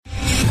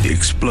the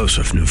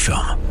explosive new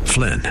film,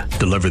 Flynn,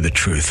 Deliver the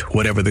Truth,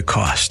 Whatever the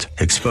Cost,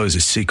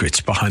 exposes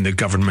secrets behind the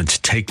government's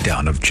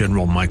takedown of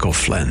General Michael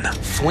Flynn.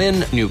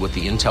 Flynn knew what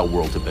the intel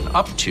world had been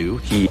up to.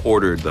 He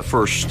ordered the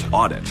first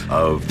audit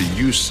of the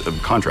use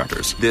of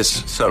contractors.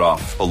 This set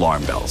off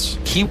alarm bells.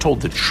 He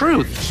told the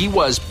truth. He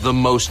was the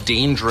most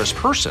dangerous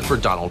person for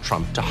Donald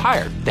Trump to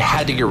hire. They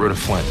had to get rid of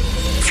Flynn.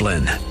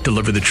 Flynn,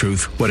 Deliver the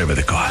Truth, Whatever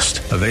the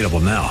Cost. Available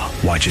now.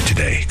 Watch it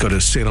today. Go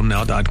to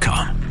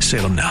salemnow.com.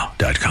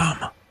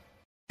 salemnow.com.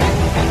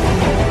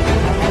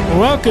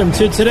 Welcome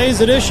to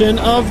today's edition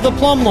of The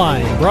Plumb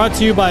Line, brought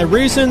to you by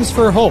Reasons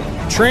for Hope,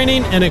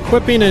 training and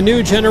equipping a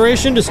new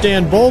generation to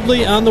stand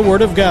boldly on the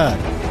Word of God.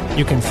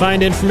 You can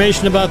find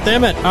information about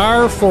them at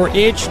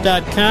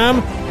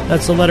r4h.com.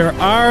 That's the letter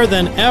R,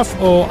 then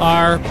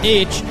F-O-R-H.com.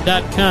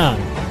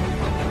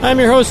 I'm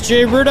your host,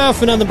 Jay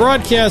Rudolph, and on the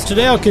broadcast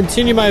today, I'll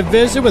continue my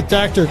visit with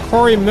Dr.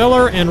 Corey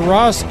Miller and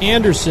Ross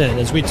Anderson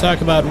as we talk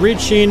about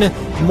reaching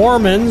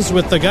Mormons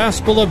with the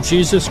gospel of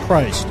Jesus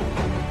Christ.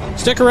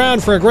 Stick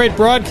around for a great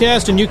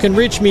broadcast, and you can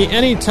reach me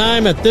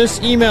anytime at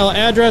this email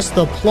address,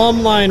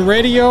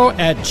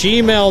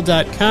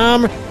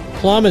 theplumblineradio@gmail.com.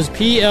 Plum is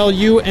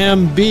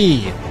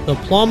P-L-U-M-B.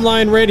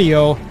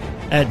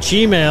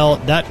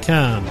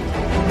 theplumblineradio@gmail.com.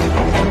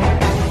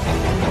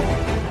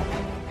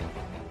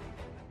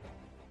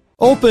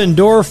 Open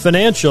Door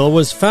Financial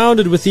was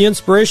founded with the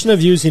inspiration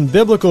of using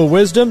biblical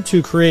wisdom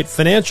to create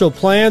financial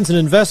plans and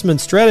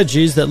investment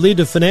strategies that lead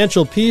to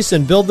financial peace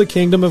and build the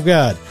kingdom of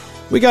God.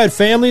 We guide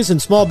families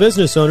and small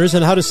business owners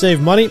on how to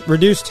save money,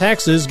 reduce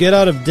taxes, get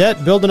out of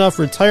debt, build enough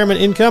retirement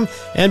income,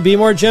 and be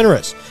more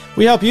generous.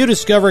 We help you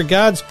discover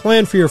God's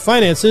plan for your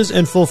finances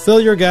and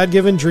fulfill your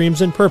God-given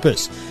dreams and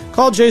purpose.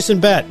 Call Jason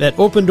Batt at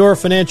Open Door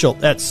Financial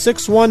at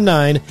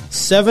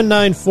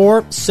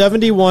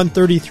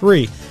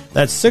 619-794-7133.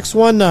 That's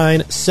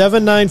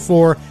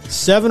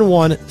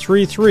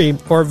 619-794-7133,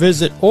 or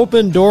visit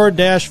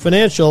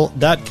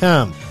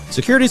opendoor-financial.com.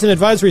 Securities and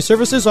advisory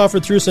services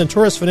offered through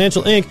Centaurus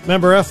Financial Inc.,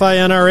 member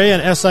FINRA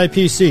and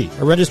SIPC,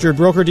 a registered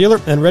broker-dealer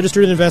and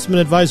registered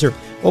investment advisor.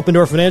 Open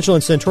Door Financial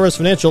and Centaurus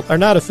Financial are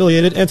not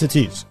affiliated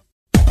entities.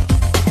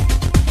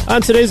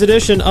 On today's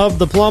edition of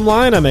The Plumb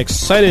Line, I'm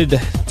excited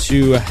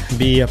to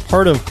be a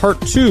part of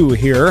part 2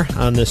 here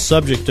on this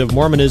subject of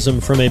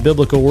Mormonism from a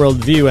biblical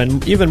worldview,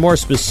 and even more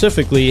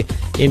specifically,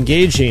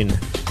 engaging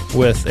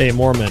with a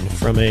Mormon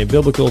from a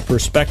biblical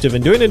perspective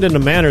and doing it in a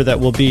manner that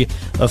will be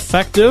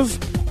effective.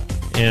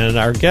 And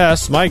our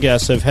guests, my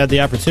guests, have had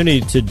the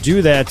opportunity to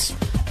do that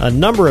a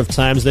number of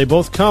times. They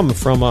both come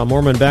from a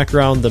Mormon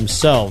background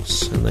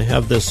themselves, and they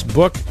have this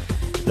book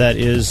that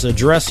is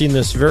addressing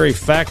this very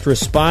fact,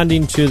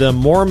 responding to the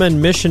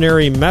Mormon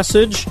missionary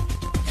message,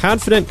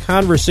 Confident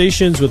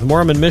Conversations with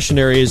Mormon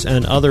Missionaries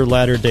and Other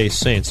Latter-day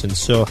Saints. And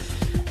so I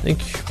think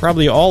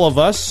probably all of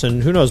us,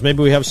 and who knows,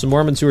 maybe we have some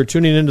Mormons who are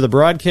tuning into the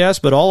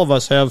broadcast, but all of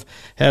us have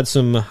had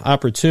some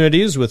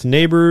opportunities with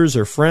neighbors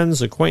or friends,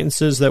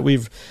 acquaintances that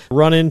we've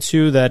run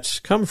into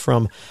that come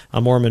from a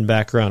Mormon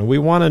background. We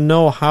want to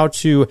know how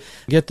to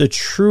get the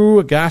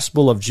true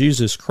gospel of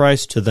Jesus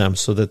Christ to them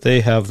so that they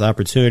have the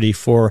opportunity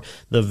for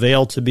the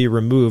veil to be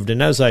removed.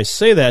 And as I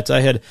say that, I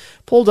had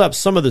pulled up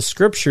some of the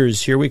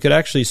scriptures here. We could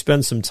actually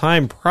spend some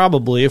time,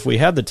 probably, if we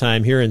had the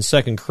time here in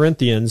 2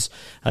 Corinthians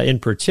in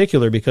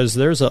particular, because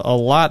there's a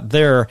lot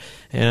there,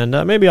 and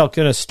maybe I'll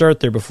kind of start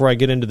there before I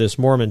get into this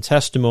Mormon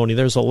testimony.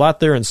 There's a lot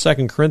there in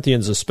 2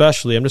 Corinthians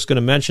especially. I'm just going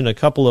to mention a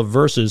couple of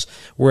verses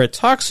where it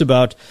talks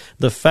about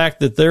the fact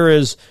that there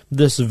is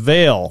this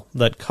veil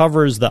that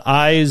covers the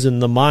eyes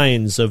and the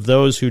minds of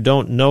those who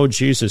don't know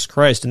Jesus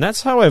Christ, and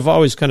that's how I've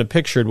always kind of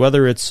pictured,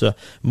 whether it's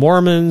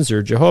Mormons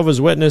or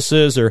Jehovah's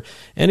Witnesses or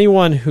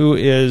anyone who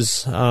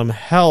is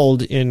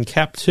held in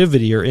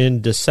captivity or in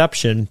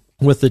deception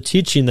with the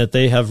teaching that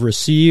they have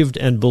received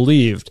and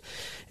believed.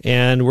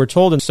 And we're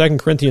told in 2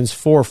 Corinthians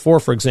 4:4,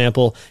 for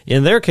example,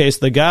 in their case,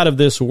 the god of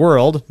this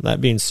world,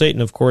 that being Satan,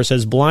 of course,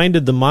 has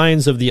blinded the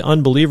minds of the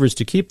unbelievers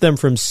to keep them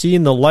from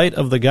seeing the light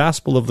of the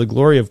gospel of the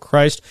glory of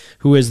Christ,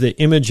 who is the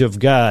image of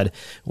God.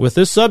 With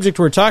this subject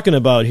we're talking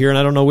about here, and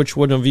I don't know which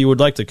one of you would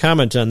like to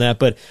comment on that,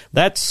 but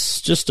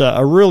that's just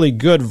a really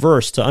good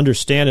verse to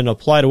understand and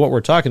apply to what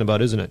we're talking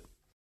about, isn't it?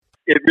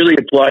 It really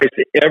applies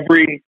to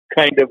every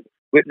kind of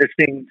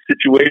witnessing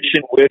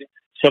situation with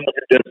someone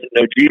who doesn't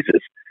know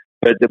Jesus.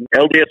 But the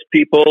LDS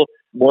people,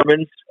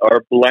 Mormons,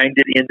 are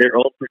blinded in their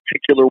own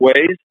particular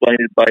ways,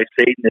 blinded by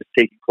Satan that's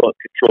taking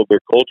control of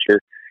their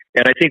culture.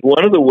 And I think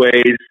one of the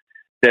ways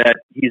that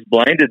he's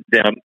blinded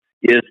them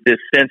is this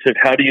sense of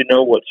how do you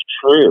know what's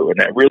true? And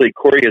that really,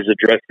 Corey has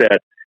addressed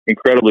that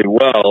incredibly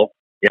well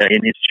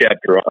in his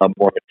chapter on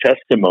Mormon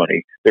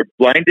testimony. They're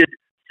blinded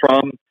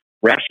from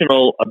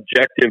rational,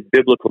 objective,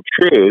 biblical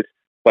truth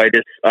by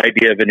this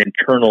idea of an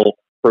internal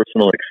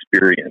personal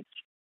experience.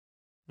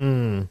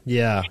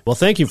 Yeah. Well,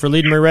 thank you for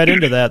leading me right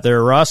into that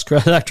there, Ross.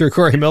 Dr.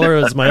 Corey Miller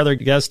is my other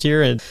guest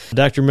here, and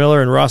Dr.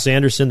 Miller and Ross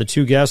Anderson, the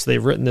two guests,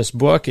 they've written this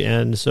book.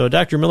 And so,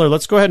 Dr. Miller,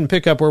 let's go ahead and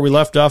pick up where we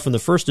left off in the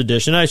first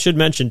edition. I should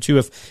mention, too,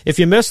 if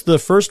you missed the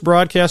first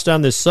broadcast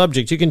on this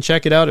subject, you can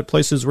check it out at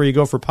places where you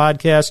go for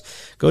podcasts.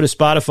 Go to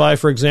Spotify,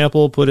 for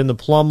example, put in the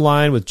Plumb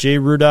Line with Jay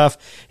Rudolph,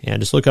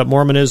 and just look up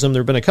Mormonism.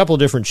 There have been a couple of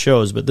different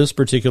shows, but this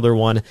particular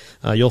one,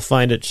 you'll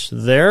find it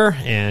there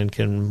and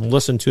can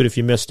listen to it if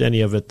you missed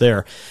any of it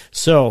there.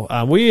 So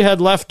we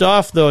had left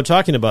off, though,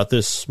 talking about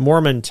this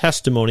Mormon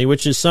testimony,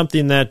 which is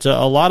something that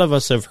a lot of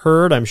us have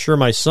heard. I'm sure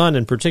my son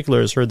in particular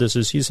has heard this,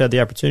 as he's had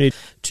the opportunity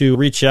to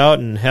reach out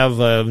and have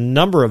a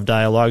number of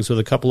dialogues with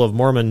a couple of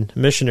Mormon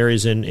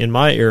missionaries in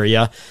my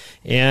area.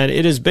 And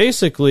it is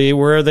basically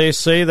where they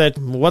say that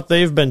what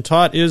they've been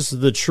taught is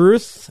the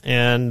truth,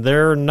 and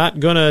they're not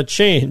going to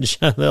change.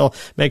 They'll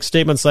make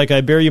statements like, I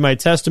bear you my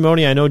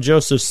testimony. I know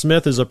Joseph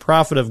Smith is a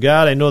prophet of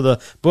God. I know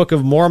the Book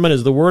of Mormon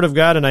is the Word of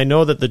God, and I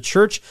know that the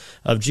Church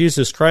of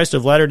Jesus Christ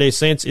of Latter-day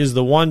Saints is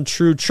the one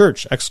true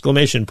church,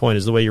 exclamation point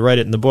is the way you write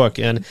it in the book.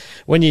 And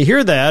when you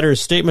hear that or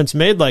statements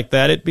made like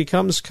that, it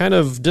becomes kind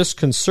of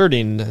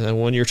disconcerting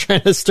when you're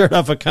trying to start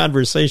off a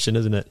conversation,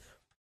 isn't it?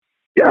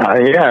 Yeah,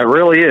 it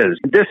really is.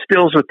 This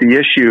deals with the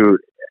issue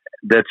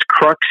that's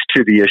crux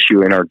to the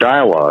issue in our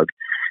dialogue,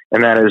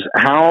 and that is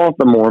how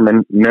the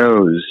Mormon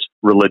knows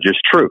religious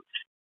truth.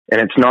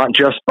 And it's not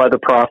just by the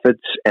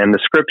prophets and the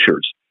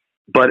scriptures,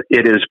 but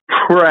it is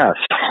pressed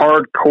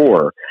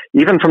hardcore,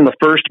 even from the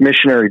first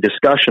missionary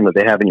discussion that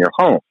they have in your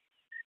home.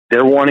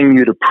 They're wanting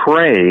you to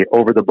pray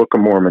over the Book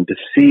of Mormon to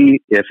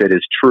see if it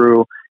is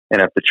true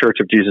and if the Church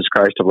of Jesus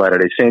Christ of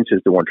Latter-day Saints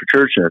is the one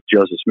true church and if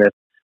Joseph Smith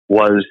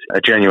was a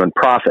genuine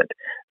prophet.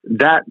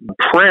 That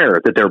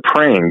prayer that they're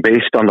praying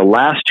based on the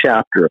last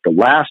chapter of the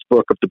last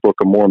book of the Book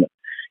of Mormon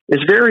is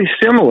very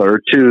similar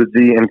to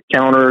the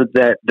encounter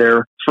that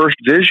their first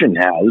vision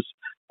has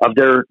of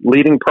their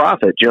leading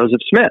prophet, Joseph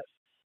Smith,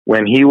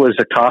 when he was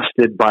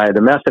accosted by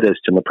the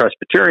Methodists and the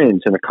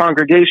Presbyterians and the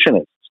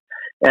Congregationists.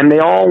 And they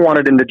all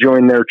wanted him to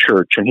join their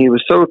church, and he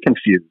was so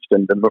confused.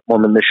 And the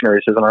Mormon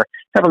missionary says, our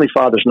Heavenly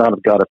Father's not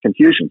a God of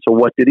confusion. So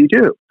what did he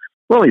do?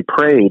 Well, he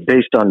prayed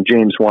based on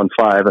James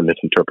 1:5 and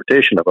this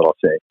interpretation of it, I'll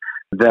say,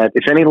 that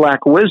if any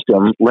lack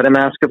wisdom, let him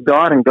ask of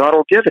God, and God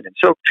will give it. And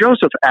so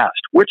Joseph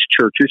asked, which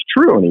church is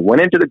true? And he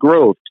went into the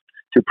grove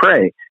to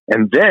pray.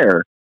 And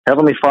there,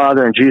 Heavenly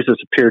Father and Jesus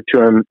appeared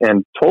to him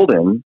and told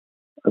him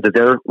that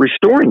they're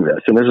restoring this.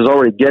 And this is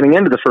already getting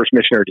into the first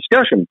missionary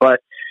discussion.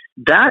 But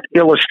that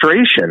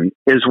illustration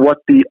is what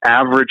the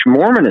average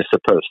Mormon is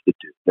supposed to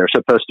do. They're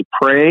supposed to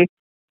pray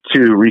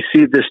to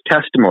receive this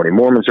testimony.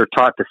 Mormons are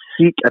taught to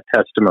seek a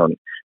testimony,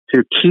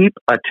 to keep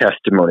a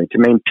testimony, to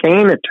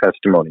maintain a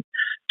testimony,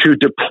 to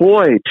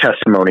deploy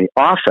testimony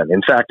often.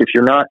 In fact, if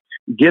you're not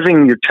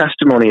giving your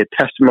testimony at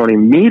testimony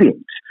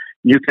meetings,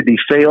 you could be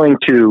failing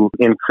to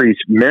increase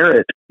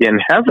merit in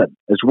heaven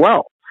as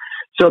well.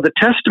 So the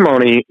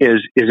testimony is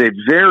a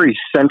very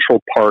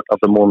central part of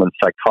the Mormon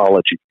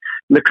psychology.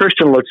 And the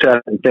Christian looks at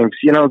it and thinks,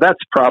 that's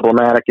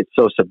problematic. It's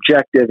so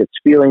subjective. It's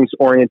feelings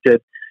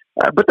oriented.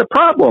 But the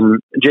problem,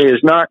 Jay,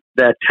 is not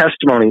that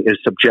testimony is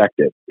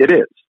subjective. It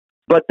is.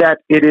 But that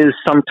it is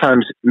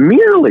sometimes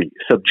merely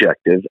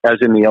subjective, as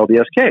in the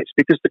LDS case,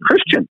 because the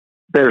Christian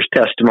bears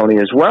testimony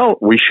as well.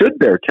 We should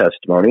bear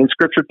testimony, and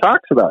Scripture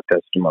talks about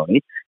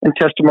testimony, and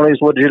testimony is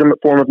a legitimate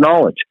form of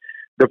knowledge.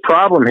 The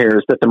problem here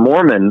is that the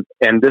Mormon,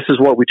 and this is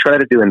what we try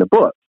to do in the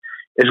book,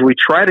 is we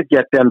try to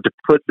get them to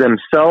put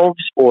themselves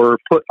or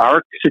put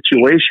our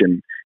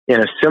situation in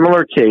a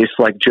similar case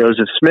like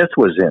Joseph Smith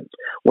was in,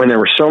 when there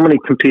were so many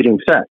competing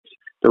sects.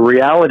 The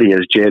reality is,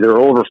 Jay, there are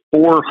over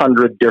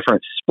 400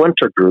 different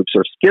splinter groups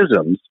or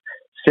schisms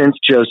since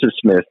Joseph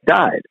Smith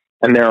died.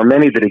 And there are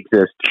many that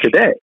exist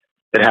today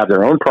that have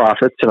their own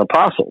prophets and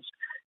apostles.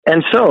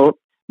 And so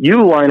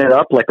you line it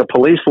up like a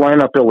police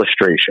lineup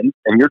illustration,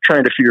 and you're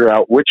trying to figure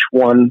out which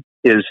one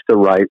is the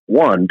right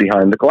one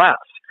behind the glass.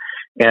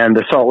 And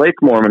the Salt Lake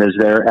Mormon is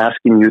there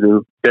asking you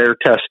to bear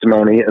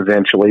testimony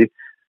eventually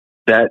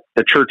that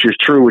the church is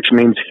true, which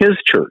means his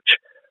church.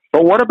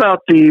 But what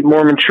about the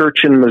Mormon church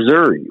in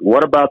Missouri?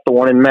 What about the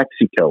one in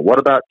Mexico? What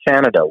about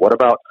Canada? What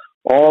about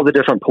all the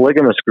different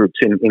polygamous groups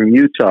in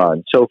Utah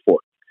and so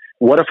forth?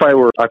 What if I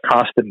were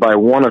accosted by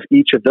one of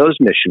each of those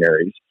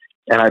missionaries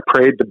and I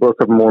prayed the Book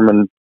of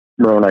Mormon,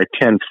 Moroni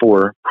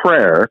 10:4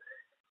 prayer,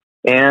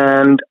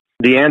 and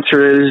the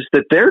answer is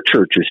that their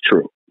church is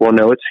true? Well,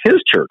 no, it's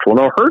his church. Well,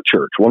 no, her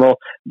church. Well, no,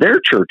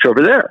 their church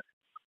over there.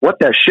 What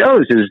that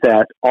shows is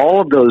that all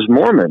of those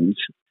Mormons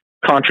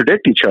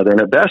contradict each other, and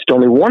at best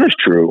only one is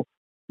true.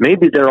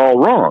 Maybe they're all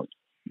wrong.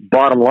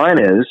 Bottom line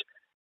is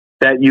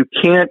that you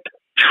can't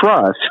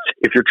trust,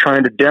 if you're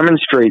trying to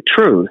demonstrate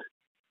truth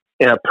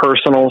in a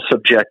personal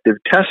subjective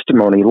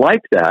testimony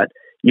like that,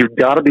 you've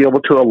got to be able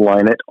to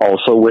align it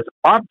also with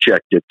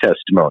objective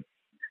testimony.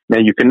 Now,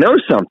 you can know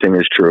something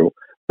is true,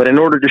 but in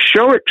order to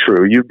show it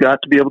true, you've got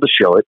to be able to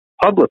show it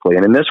publicly.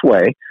 And in this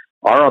way,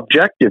 our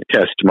objective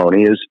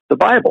testimony is the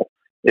Bible.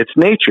 It's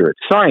nature, it's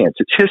science,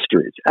 it's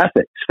history, it's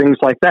ethics, things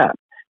like that.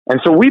 And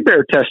so we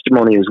bear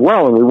testimony as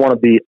well, and we want to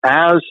be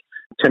as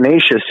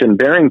tenacious in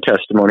bearing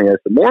testimony as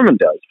the Mormon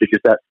does, because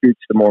that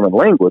suits the Mormon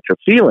language of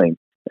feeling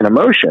and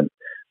emotion.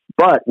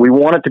 But we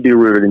want it to be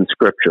rooted in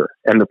Scripture.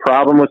 And the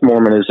problem with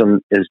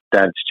Mormonism is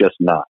that it's just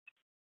not.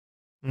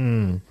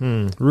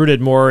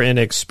 Rooted more in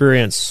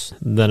experience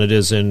than it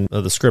is in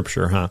the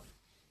Scripture, huh?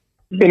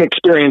 In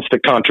experience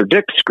that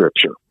contradicts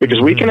Scripture.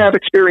 Because we can have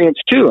experience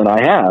too, and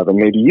I have, and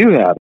maybe you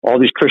have. All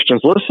these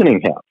Christians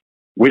listening have.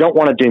 We don't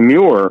want to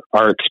demur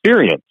our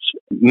experience.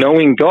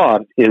 Knowing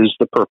God is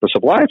the purpose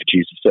of life,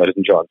 Jesus said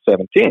in John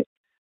 17.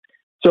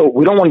 So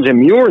we don't want to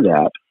demur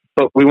that,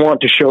 but we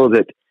want to show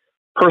that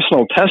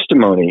personal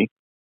testimony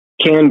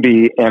can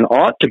be and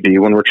ought to be,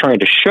 when we're trying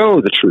to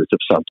show the truth of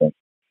something,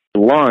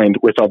 aligned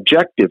with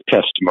objective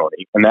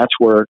testimony. And that's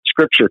where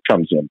Scripture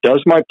comes in.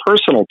 Does my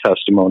personal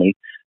testimony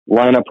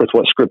line up with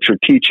what Scripture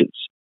teaches?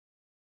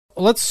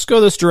 Let's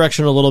go this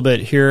direction a little bit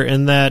here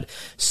in that,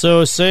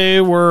 so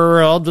say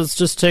let's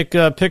just take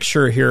a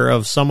picture here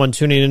of someone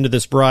tuning into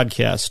this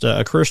broadcast,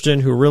 a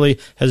Christian who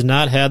really has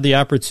not had the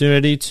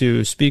opportunity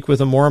to speak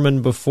with a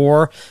Mormon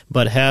before,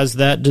 but has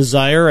that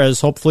desire,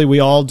 as hopefully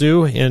we all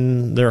do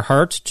in their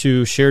heart,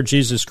 to share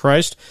Jesus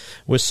Christ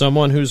with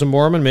someone who's a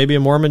Mormon. Maybe a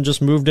Mormon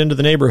just moved into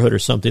the neighborhood or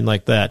something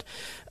like that.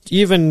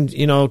 Even,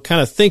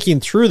 kind of thinking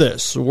through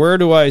this, where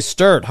do I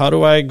start? How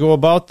do I go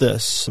about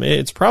this?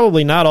 It's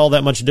probably not all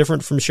that much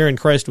different from sharing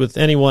Christ with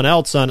anyone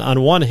else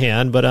on one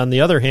hand, but on the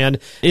other hand,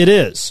 it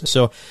is.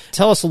 So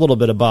tell us a little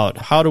bit about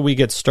how do we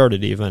get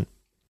started even?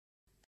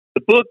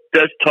 The book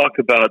does talk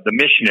about the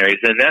missionaries,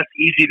 and that's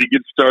easy to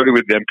get started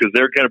with them because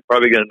they're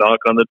probably going to knock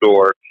on the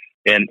door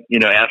and,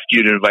 ask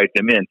you to invite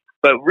them in.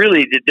 But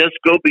really, it does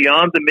go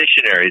beyond the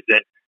missionaries and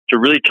to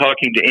really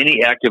talking to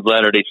any active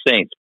Latter-day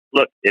Saints.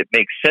 Look, it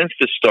makes sense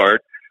to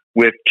start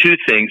with two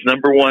things.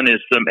 Number one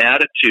is some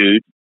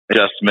attitude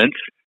adjustments.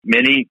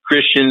 Many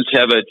Christians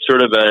have a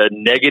sort of a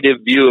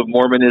negative view of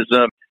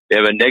Mormonism. They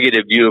have a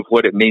negative view of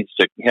what it means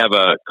to have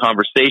a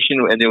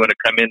conversation, and they want to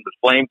come in with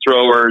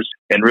flamethrowers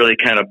and really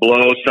kind of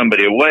blow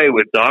somebody away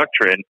with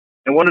doctrine.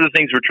 And one of the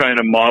things we're trying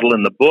to model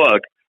in the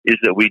book is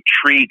that we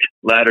treat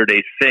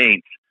Latter-day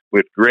Saints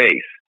with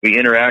grace. We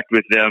interact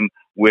with them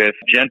with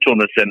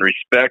gentleness and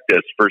respect,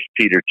 as 1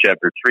 Peter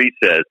chapter 3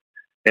 says.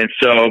 And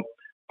so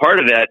part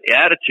of that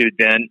attitude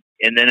then,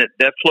 and then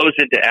that flows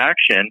into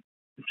action.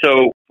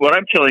 So what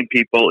I'm telling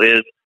people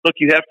is, look,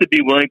 you have to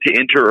be willing to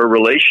enter a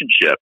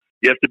relationship.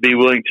 You have to be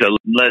willing to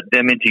let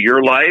them into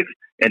your life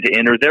and to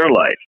enter their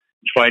life.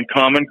 Find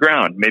common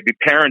ground, maybe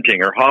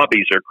parenting or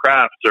hobbies or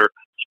crafts or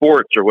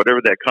sports or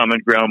whatever that common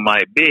ground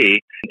might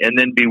be, and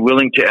then be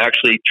willing to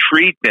actually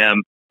treat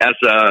them as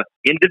an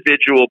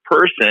individual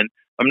person.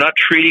 I'm not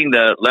treating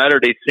the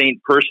Latter-day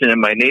Saint person in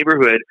my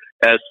neighborhood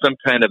as some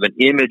kind of an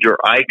image or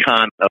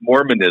icon of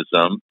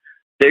Mormonism.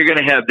 They're going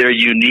to have their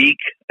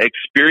unique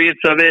experience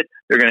of it.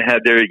 They're going to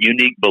have their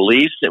unique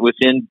beliefs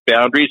within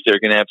boundaries. They're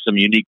going to have some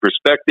unique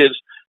perspectives.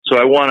 So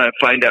I want to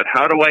find out,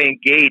 how do I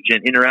engage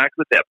and interact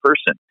with that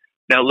person?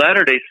 Now,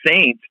 Latter-day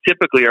Saints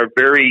typically are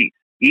very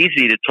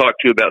easy to talk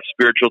to about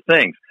spiritual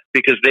things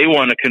because they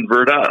want to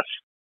convert us,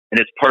 and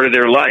it's part of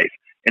their life.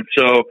 And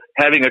so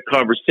having a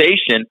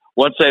conversation,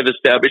 once I've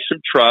established some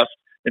trust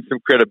and some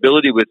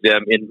credibility with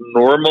them in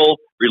normal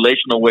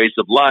relational ways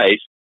of life,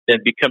 then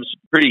becomes a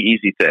pretty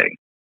easy thing.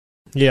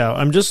 Yeah,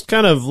 I'm just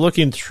kind of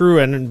looking through,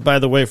 and by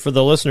the way, for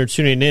the listener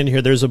tuning in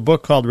here, there's a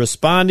book called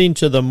Responding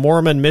to the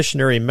Mormon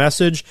Missionary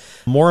Message,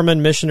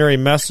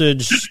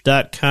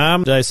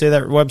 MormonMissionaryMessage.com. Did I say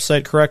that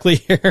website correctly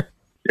here?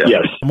 Yeah.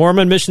 Yes.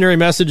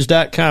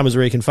 MormonMissionaryMessage.com is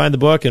where you can find the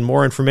book and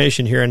more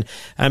information here. And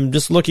I'm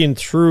just looking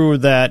through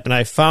that, and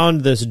I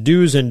found this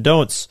do's and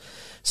don'ts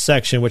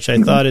section, which I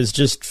thought is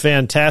just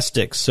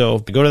fantastic. So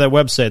go to that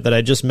website that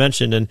I just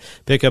mentioned and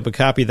pick up a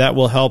copy. That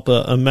will help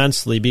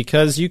immensely,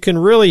 because you can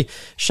really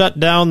shut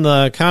down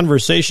the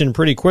conversation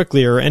pretty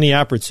quickly, or any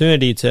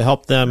opportunity to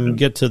help them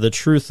get to the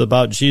truth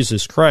about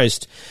Jesus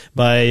Christ,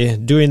 by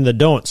doing the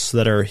don'ts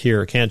that are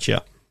here, can't you?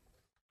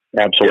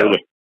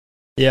 Absolutely.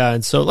 Yeah,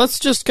 and so let's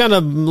just kind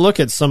of look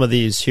at some of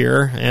these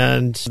here,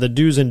 and the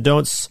do's and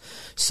don'ts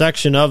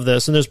section of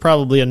this, and there's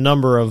probably a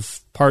number of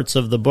parts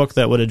of the book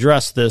that would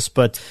address this,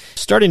 but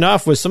starting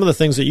off with some of the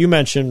things that you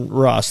mentioned,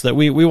 Ross, that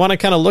we want to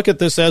kind of look at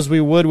this as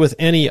we would with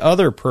any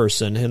other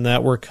person, in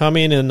that we're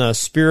coming in a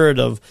spirit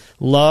of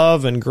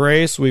love and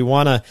grace. We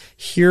want to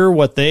hear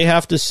what they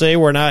have to say.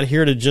 We're not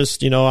here to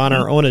just, on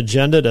our own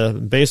agenda to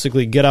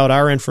basically get out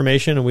our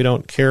information, and we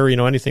don't care,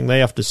 anything they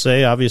have to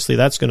say. Obviously,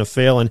 that's going to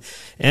fail in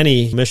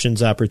any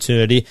missions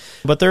opportunity.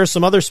 But there are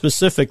some other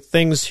specific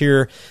things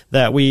here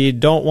that we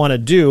don't want to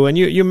do. And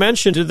you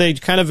mentioned, do they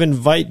kind of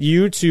invite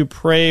you to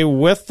pray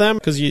with them?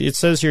 Because it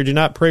says here, do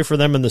not pray for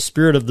them in the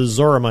spirit of the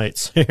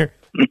Zoramites.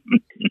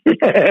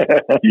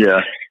 Yeah.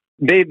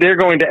 They're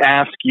going to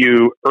ask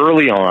you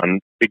early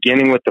on,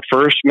 beginning with the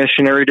first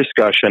missionary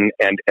discussion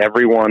and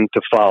everyone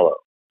to follow,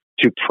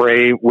 to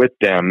pray with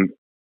them,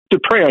 to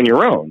pray on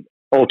your own,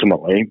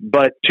 ultimately,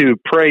 but to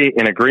pray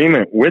in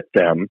agreement with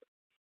them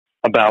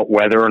about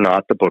whether or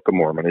not the Book of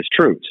Mormon is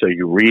true. So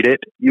you read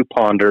it, you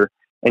ponder,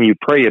 and you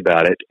pray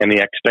about it, and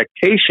the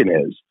expectation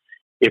is,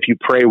 if you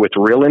pray with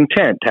real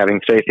intent,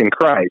 having faith in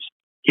Christ,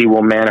 He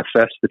will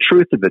manifest the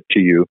truth of it to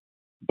you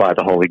by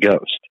the Holy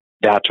Ghost.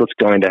 That's what's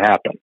going to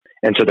happen.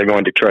 And so they're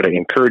going to try to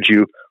encourage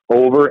you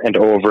over and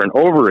over and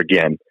over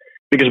again,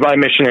 because by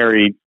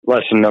missionary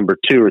lesson number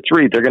 2 or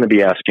 3, they're going to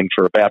be asking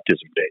for a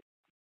baptism date.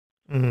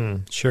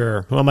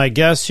 Sure. Well, my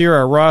guests here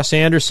are Ross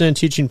Anderson,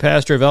 teaching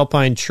pastor of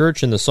Alpine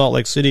Church in the Salt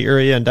Lake City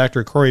area, and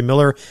Dr. Corey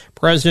Miller,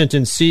 president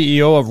and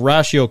CEO of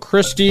Ratio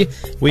Christi.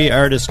 We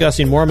are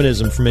discussing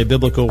Mormonism from a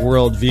biblical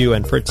worldview,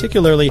 and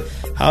particularly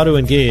how to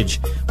engage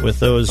with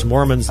those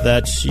Mormons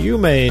that you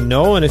may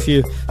know. And if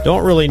you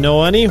don't really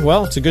know any,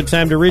 well, it's a good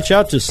time to reach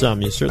out to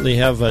some. You certainly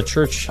have a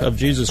Church of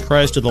Jesus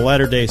Christ of the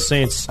Latter-day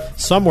Saints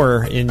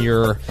somewhere in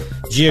your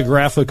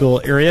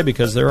geographical area,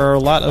 because there are a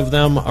lot of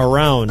them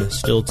around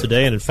still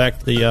today. And in fact,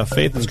 the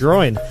faith is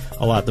growing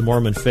a lot, the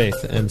Mormon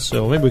faith. And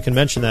so maybe we can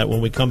mention that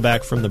when we come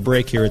back from the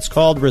break here. It's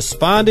called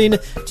Responding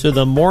to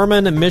the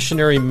Mormon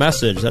Missionary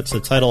Message. That's the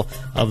title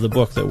of the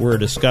book that we're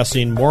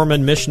discussing.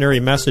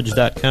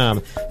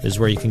 MormonMissionaryMessage.com is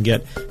where you can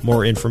get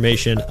more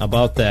information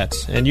about that.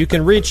 And you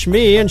can reach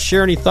me and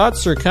share any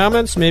thoughts or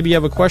comments. Maybe you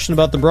have a question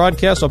about the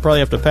broadcast. I'll probably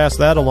have to pass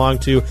that along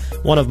to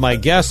one of my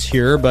guests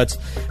here, but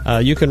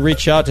you can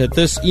reach out at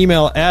this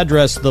email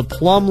address,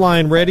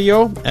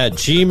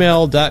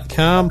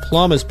 theplumblineradio@gmail.com.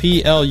 Plum is Plumb,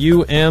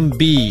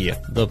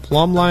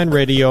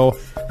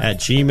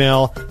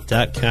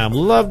 theplumblineradio@gmail.com.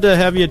 Love to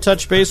have you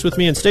touch base with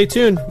me, and stay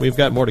tuned. We've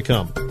got more to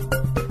come.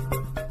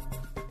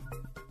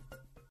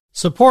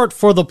 Support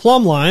for the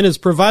Plumb Line is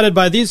provided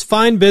by these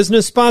fine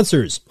business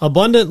sponsors: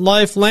 Abundant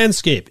Life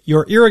Landscape,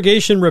 your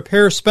irrigation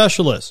repair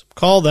specialist.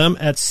 Call them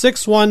at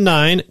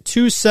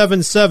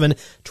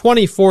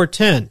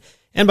 619-277-2410.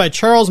 And by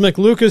Charles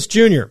McLucas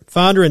Jr.,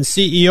 founder and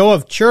CEO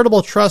of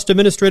Charitable Trust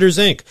Administrators,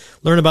 Inc.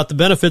 Learn about the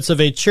benefits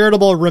of a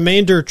charitable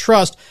remainder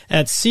trust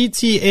at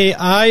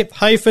ctai-ca.com.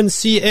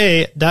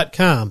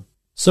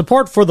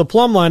 Support for the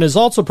Plumb Line is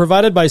also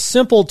provided by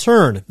Simple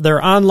Turn.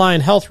 Their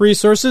online health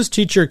resources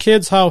teach your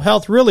kids how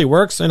health really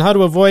works and how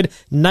to avoid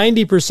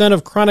 90%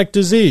 of chronic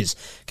disease.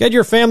 Get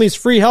your family's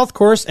free health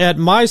course at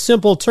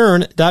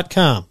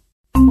mysimpleturn.com.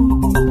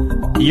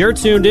 You're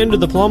tuned into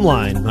the Plumb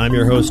Line. I'm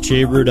your host,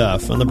 Jay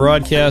Rudolph. On the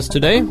broadcast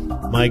today,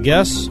 my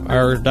guests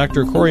are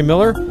Dr. Corey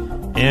Miller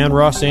and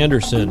Ross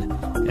Anderson,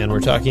 and we're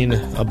talking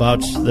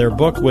about their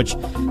book, which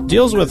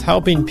deals with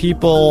helping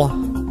people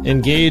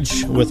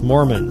engage with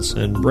Mormons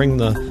and bring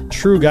the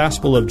true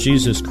gospel of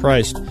Jesus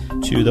Christ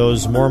to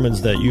those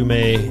Mormons that you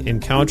may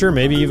encounter,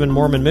 maybe even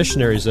Mormon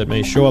missionaries that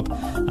may show up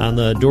on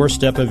the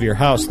doorstep of your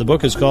house. The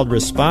book is called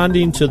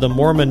Responding to the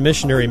Mormon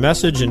Missionary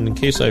Message, and in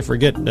case I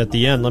forget at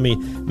the end, let me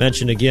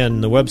mention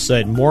again the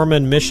website,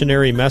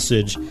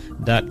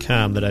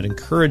 MormonMissionaryMessage.com, that I'd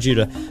encourage you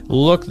to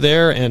look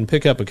there and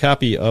pick up a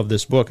copy of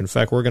this book. In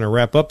fact, we're going to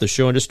wrap up the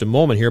show in just a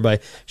moment here by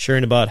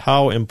sharing about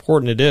how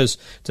important it is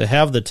to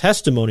have the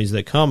testimonies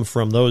that come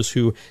from those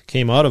who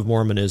came out of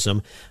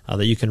Mormonism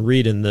that you can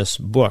read in this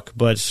book.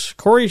 But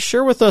Corey,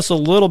 share with us a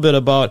little bit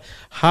about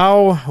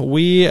how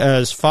we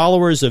as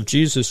followers of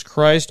Jesus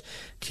Christ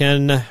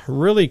can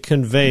really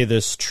convey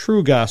this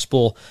true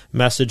gospel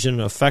message in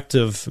an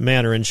effective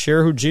manner and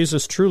share who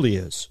Jesus truly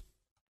is.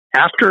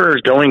 After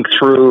going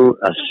through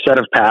a set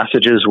of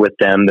passages with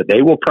them that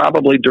they will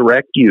probably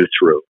direct you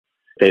through,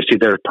 they see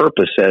their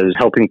purpose as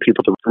helping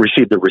people to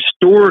receive the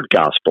restored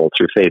gospel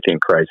through faith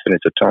in Christ and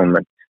its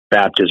atonement,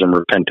 baptism,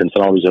 repentance,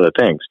 and all these other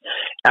things.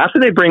 After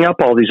they bring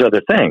up all these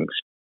other things,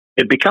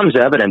 it becomes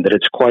evident that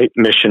it's quite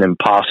mission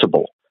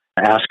impossible.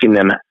 Asking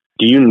them,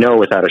 do you know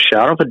without a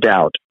shadow of a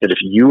doubt that if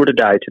you were to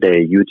die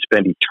today, you would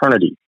spend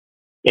eternity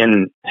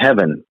in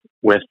heaven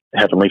with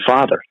Heavenly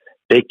Father?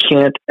 They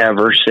can't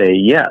ever say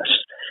yes.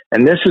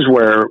 And this is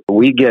where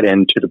we get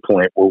into the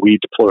point where we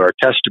deploy our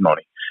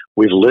testimony.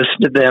 We've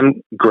listened to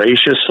them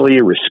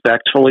graciously,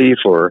 respectfully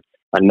for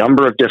a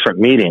number of different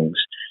meetings.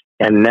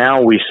 And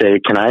now we say,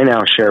 can I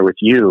now share with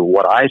you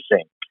what I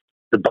think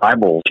the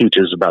Bible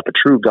teaches about the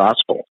true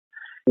gospel?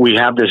 We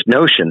have this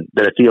notion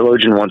that a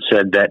theologian once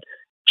said that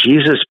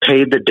Jesus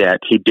paid the debt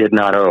he did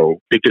not owe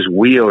because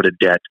we owed a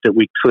debt that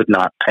we could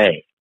not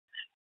pay.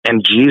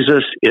 And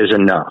Jesus is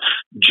enough.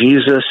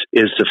 Jesus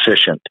is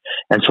sufficient.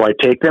 And so I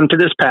take them to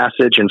this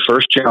passage in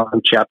 1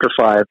 John chapter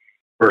 5,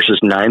 verses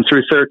 9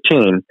 through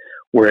 13,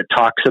 where it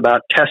talks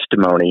about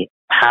testimony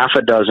half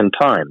a dozen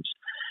times.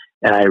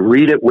 And I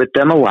read it with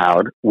them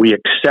aloud. We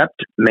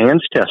accept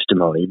man's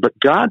testimony, but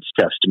God's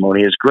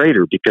testimony is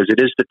greater because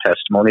it is the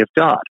testimony of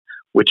God,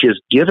 which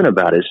is given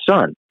about his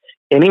Son.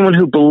 Anyone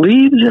who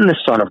believes in the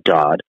Son of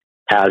God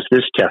has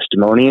this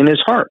testimony in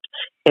his heart.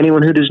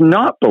 Anyone who does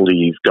not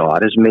believe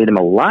God has made him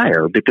a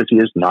liar because he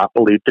has not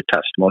believed the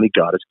testimony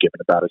God has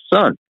given about his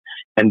Son.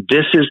 And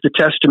this is the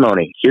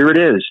testimony. Here it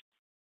is.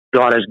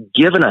 God has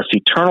given us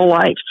eternal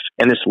life,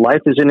 and this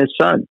life is in his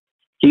Son.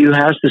 He who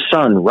has the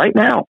Son right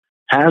now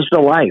has the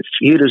life.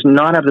 He who does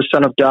not have the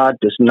Son of God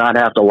does not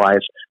have the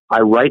life.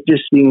 I write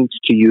these things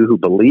to you who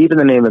believe in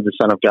the name of the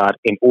Son of God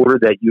in order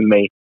that you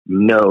may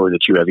know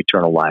that you have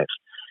eternal life.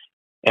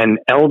 And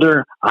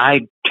elder,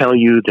 I tell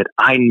you that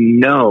I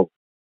know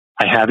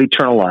I have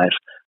eternal life.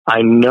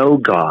 I know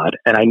God,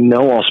 and I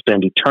know I'll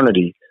spend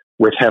eternity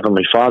with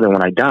Heavenly Father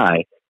when I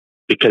die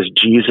because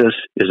Jesus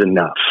is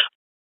enough.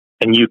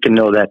 And you can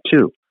know that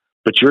too.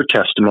 But your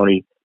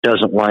testimony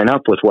doesn't line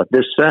up with what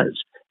this says.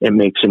 It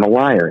makes him a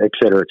liar, et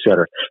cetera, et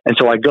cetera. And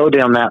so I go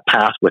down that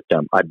path with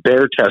them. I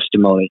bear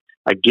testimony.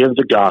 I give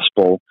the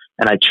gospel,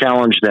 and I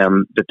challenge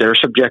them that their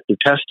subjective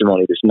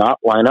testimony does not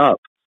line up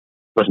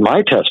with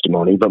my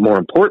testimony, but more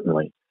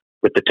importantly,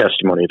 with the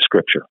testimony of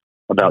Scripture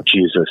about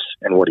Jesus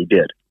and what he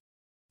did.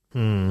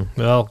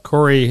 Well,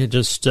 Corey,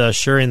 just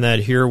sharing that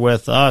here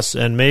with us,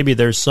 and maybe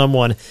there's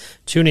someone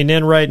tuning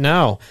in right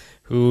now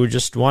who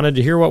just wanted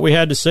to hear what we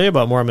had to say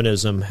about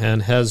Mormonism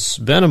and has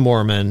been a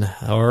Mormon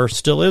or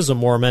still is a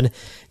Mormon,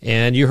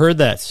 and you heard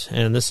that,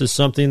 and this is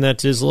something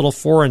that is a little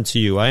foreign to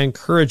you. I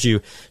encourage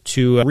you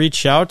to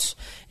reach out,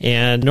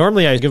 and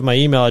normally I give my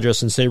email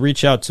address and say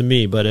reach out to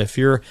me, but if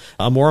you're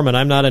a Mormon,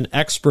 I'm not an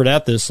expert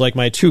at this like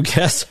my two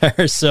guests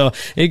are, so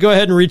you go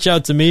ahead and reach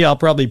out to me. I'll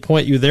probably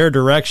point you their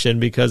direction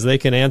because they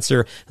can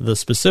answer the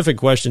specific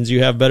questions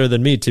you have better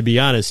than me, to be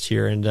honest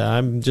here, and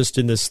I'm just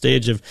in this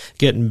stage of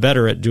getting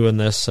better at doing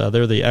this.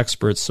 They're the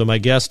experts. So my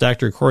guests,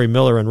 Dr. Corey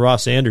Miller and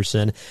Ross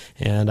Anderson,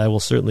 and I will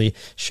certainly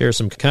share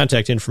some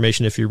contact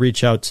information if you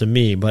reach out to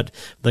me. But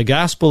the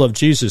gospel of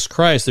Jesus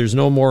Christ, there's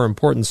no more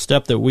important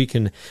step that we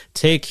can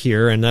take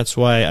here, and that's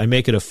why I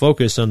make it a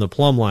focus on the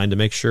Plumb Line to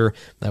make sure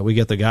that we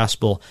get the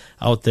gospel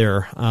out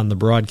there on the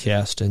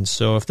broadcast. And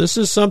so if this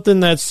is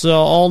something that's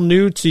all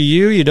new to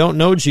you, you don't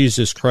know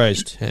Jesus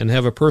Christ and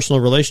have a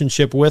personal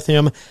relationship with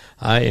him,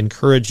 I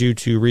encourage you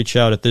to reach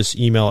out at this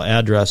email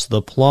address,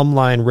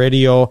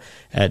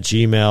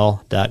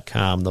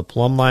 theplumblineradio@gmail.com,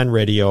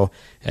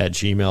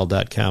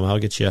 theplumblineradio@gmail.com. I'll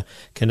get you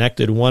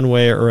connected one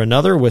way or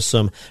another with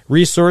some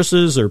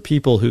resources or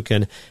people who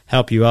can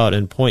help you out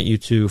and point you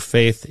to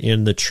faith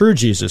in the true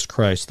Jesus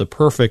Christ, the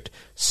perfect,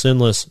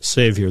 sinless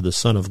Savior, the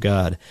Son of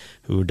God,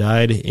 who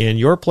died in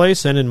your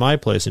place and in my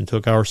place and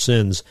took our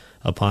sins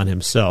upon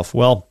himself.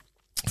 Well,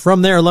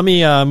 from there, let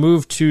me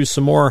move to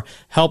some more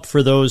help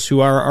for those who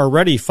are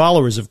already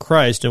followers of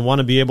Christ and want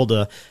to be able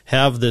to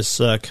have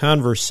this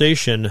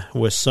conversation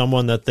with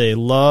someone that they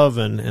love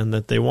and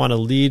that they want to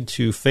lead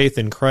to faith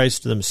in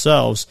Christ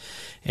themselves.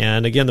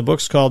 And again, the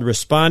book's called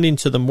Responding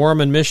to the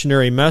Mormon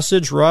Missionary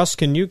Message. Ross,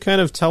 can you kind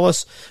of tell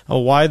us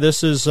why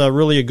this is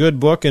really a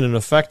good book and an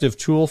effective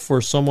tool for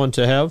someone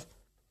to have?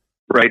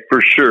 Right,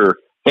 for sure.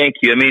 Thank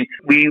you. I mean,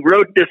 we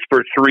wrote this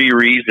for three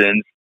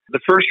reasons. The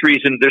first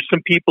reason, there's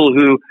some people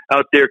who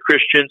out there,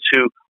 Christians,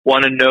 who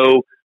want to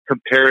know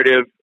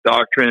comparative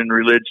doctrine,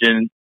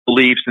 religion,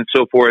 beliefs, and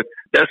so forth.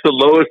 That's the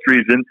lowest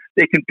reason.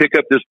 They can pick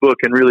up this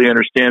book and really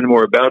understand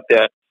more about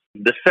that.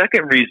 The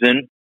second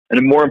reason, and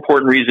a more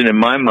important reason in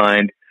my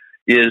mind,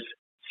 is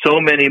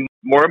so many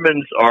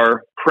Mormons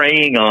are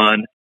preying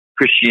on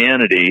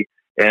Christianity,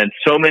 and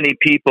so many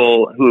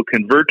people who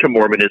convert to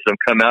Mormonism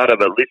come out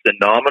of at least a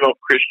nominal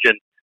Christian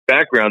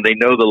background. They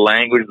know the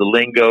language, the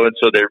lingo, and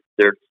so they're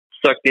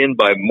sucked in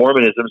by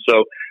Mormonism.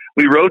 So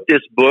we wrote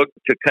this book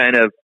to kind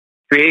of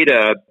create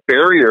a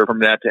barrier from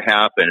that to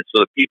happen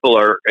so that people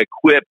are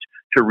equipped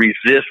to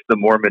resist the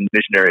Mormon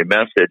missionary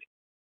message.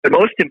 But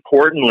most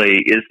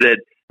importantly is that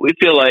we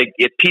feel like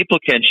if people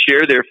can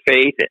share their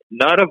faith,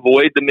 not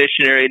avoid the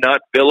missionary,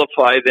 not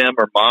vilify them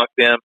or mock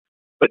them,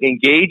 but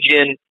engage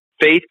in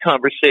faith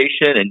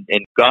conversation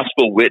and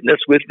gospel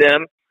witness with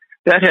them,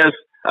 that has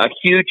a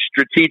huge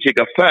strategic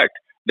effect.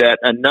 That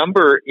a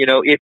number,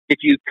 if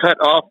you cut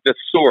off the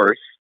source,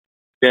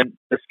 then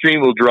the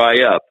stream will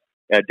dry up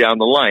down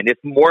the line. If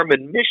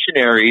Mormon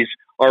missionaries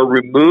are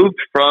removed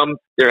from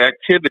their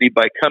activity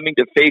by coming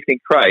to faith in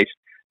Christ,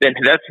 then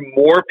that's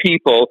more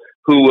people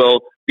who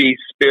will be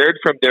spared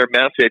from their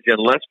message and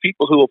less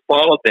people who will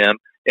follow them,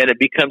 and it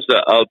becomes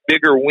a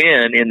bigger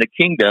win in the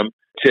kingdom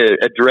to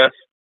address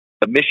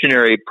a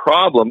missionary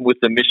problem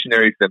with the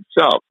missionaries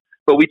themselves.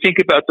 But we think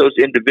about those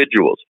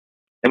individuals.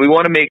 And we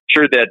want to make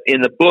sure that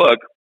in the book,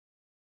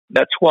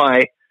 that's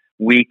why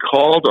we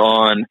called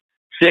on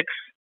 6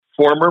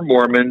 former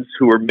Mormons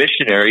who were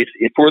missionaries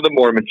for the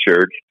Mormon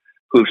Church,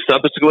 who've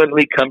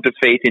subsequently come to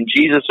faith in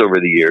Jesus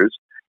over the years,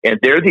 and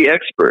they're the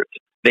experts.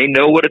 They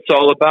know what it's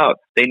all about.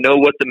 They know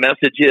what the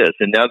message is,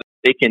 and now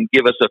they can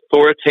give us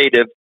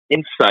authoritative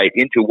insight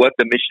into what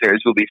the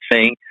missionaries will be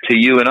saying to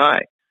you and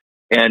I.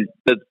 And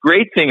the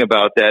great thing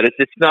about that is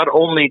it's not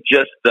only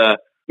just the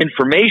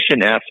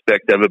information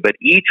aspect of it, but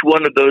each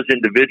one of those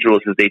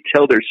individuals, as they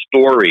tell their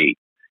story,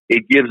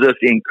 it gives us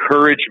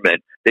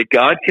encouragement that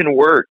God can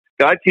work.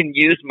 God can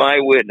use my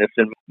witness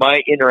and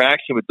my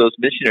interaction with those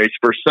missionaries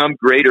for some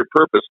greater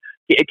purpose.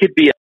 It could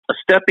be a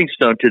stepping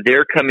stone to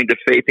their coming to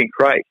faith in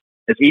Christ.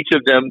 As each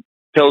of them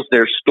tells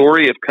their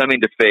story of coming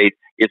to faith,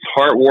 it's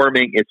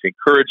heartwarming, it's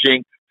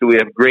encouraging. So we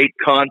have great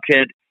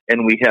content,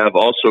 and we have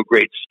also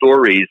great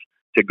stories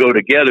to go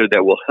together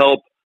that will help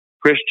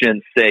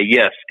Christians say,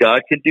 yes,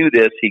 God can do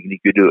this. He can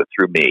do it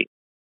through me.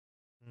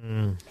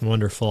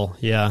 Wonderful.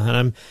 Yeah. And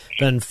I've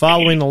been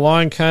following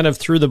along kind of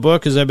through the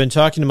book as I've been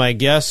talking to my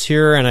guests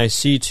here, and I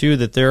see, too,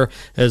 that there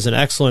is an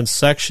excellent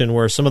section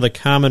where some of the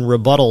common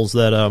rebuttals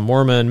that a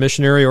Mormon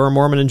missionary or a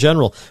Mormon in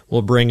general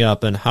will bring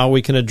up and how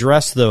we can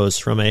address those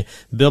from a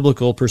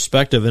biblical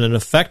perspective and an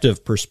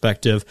effective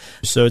perspective.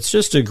 So it's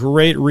just a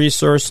great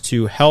resource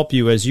to help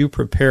you as you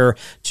prepare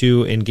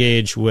to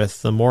engage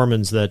with the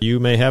Mormons that you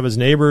may have as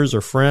neighbors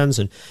or friends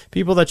and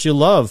people that you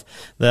love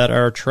that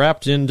are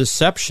trapped in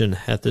deception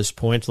at this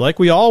point, like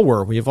we all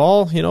were. We've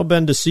all,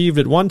 been deceived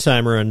at one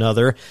time or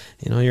another.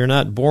 You're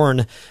not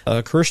born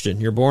a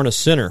Christian. You're born a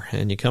sinner,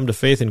 and you come to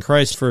faith in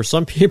Christ. For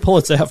some people,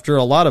 it's after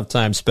a lot of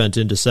time spent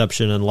in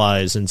deception and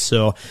lies. And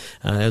so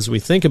as we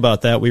think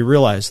about that, we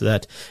realize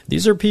that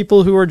these are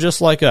people who are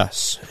just like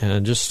us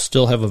and just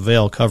still have a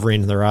veil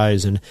covering their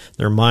eyes and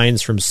their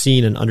minds from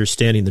seeing and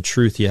understanding the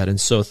truth yet. And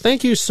so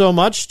thank you so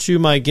much to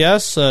my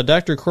guests,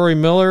 Dr. Corey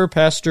Miller,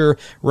 Pastor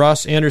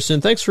Ross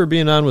Anderson. Thanks for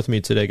being on with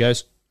me today,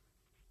 guys.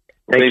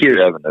 Thank you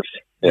for having us.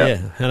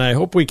 Yeah, and I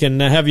hope we can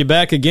have you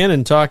back again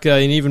and talk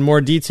in even more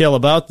detail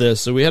about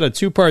this. So we had a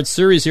two-part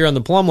series here on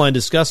the Plumb Line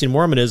discussing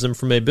Mormonism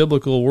from a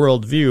biblical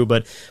worldview,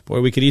 but boy,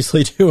 we could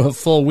easily do a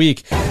full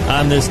week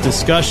on this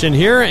discussion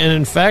here. And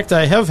in fact,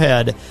 I have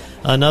had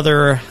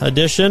another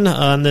edition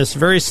on this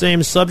very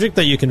same subject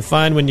that you can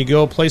find when you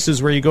go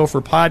places where you go for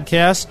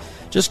podcasts.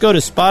 Just go to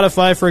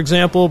Spotify, for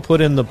example,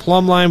 put in the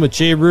Plumb Line with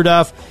Jay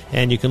Rudolph,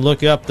 and you can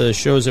look up the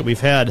shows that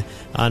we've had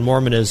on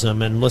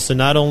Mormonism and listen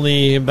not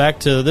only back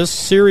to this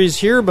series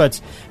here,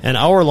 but an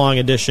hour-long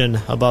edition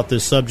about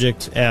this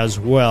subject as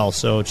well.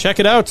 So check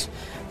it out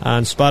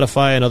on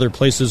Spotify and other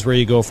places where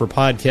you go for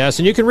podcasts.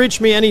 And you can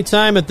reach me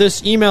anytime at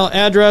this email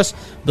address,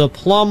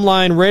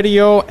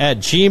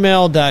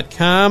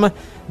 theplumblineradio@gmail.com,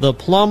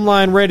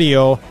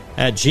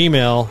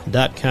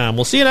 theplumblineradio@gmail.com.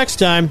 We'll see you next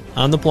time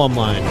on The Plumb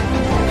Line.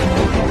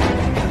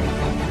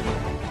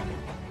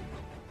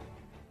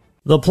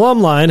 The Plumb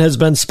Line has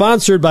been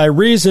sponsored by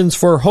Reasons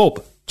for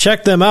Hope.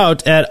 Check them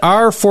out at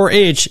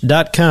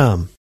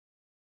r4h.com.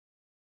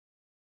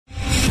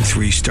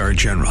 3-star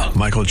General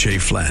Michael J.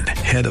 Flynn,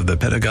 head of the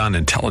Pentagon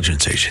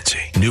Intelligence Agency,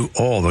 knew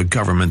all the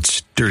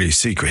government's dirty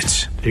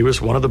secrets. He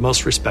was one of the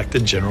most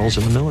respected generals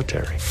in the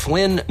military.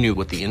 Flynn knew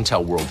what the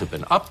intel world had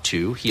been up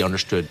to. He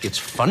understood its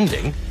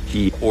funding.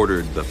 He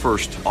ordered the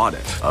first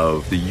audit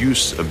of the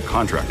use of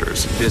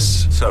contractors.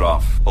 This set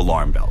off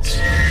alarm bells.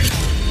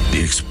 The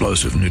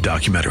explosive new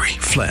documentary,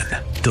 Flynn,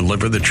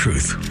 Deliver the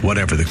Truth,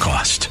 Whatever the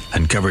Cost,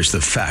 uncovers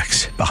the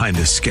facts behind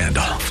this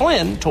scandal.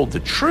 Flynn told the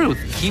truth.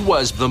 He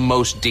was the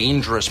most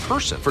dangerous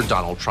person for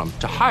Donald Trump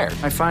to hire.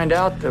 I find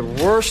out the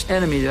worst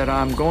enemy that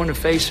I'm going to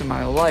face in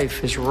my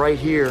life is right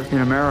here in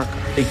America.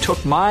 They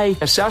took my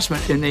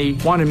assessment and they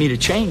wanted me to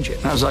change it.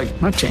 And I was like,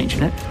 I'm not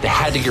changing it. They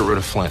had to get rid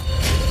of Flynn.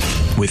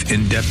 With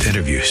in-depth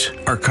interviews,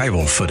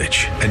 archival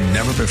footage, and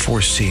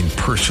never-before-seen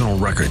personal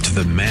records of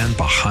the man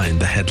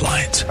behind the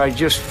headlines. I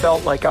just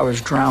felt like I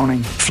was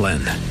drowning. Flynn,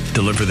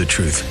 Deliver the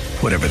Truth,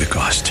 Whatever the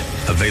Cost.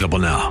 Available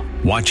now.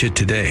 Watch it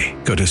today.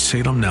 Go to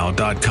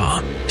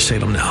salemnow.com.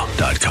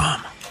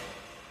 salemnow.com.